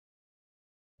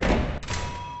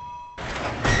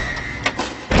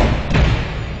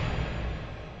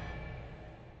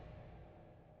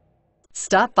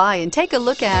Stop by and take a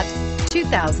look at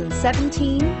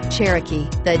 2017 Cherokee.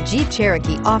 The Jeep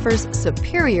Cherokee offers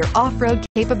superior off-road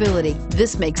capability.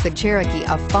 This makes the Cherokee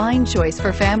a fine choice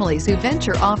for families who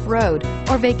venture off-road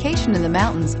or vacation in the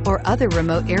mountains or other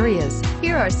remote areas.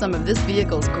 Here are some of this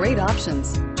vehicle's great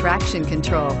options: traction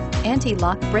control,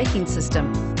 anti-lock braking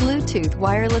system, Bluetooth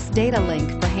wireless data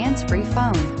link for hands-free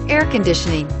phone, air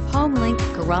conditioning, home link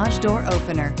garage door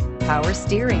opener, power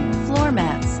steering, floor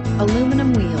mats,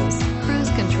 aluminum wheels, cruise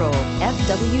control,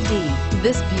 FWD.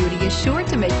 This beauty is sure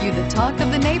to make you the talk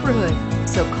of the neighborhood.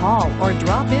 So call or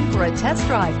drop in for a test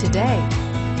drive today.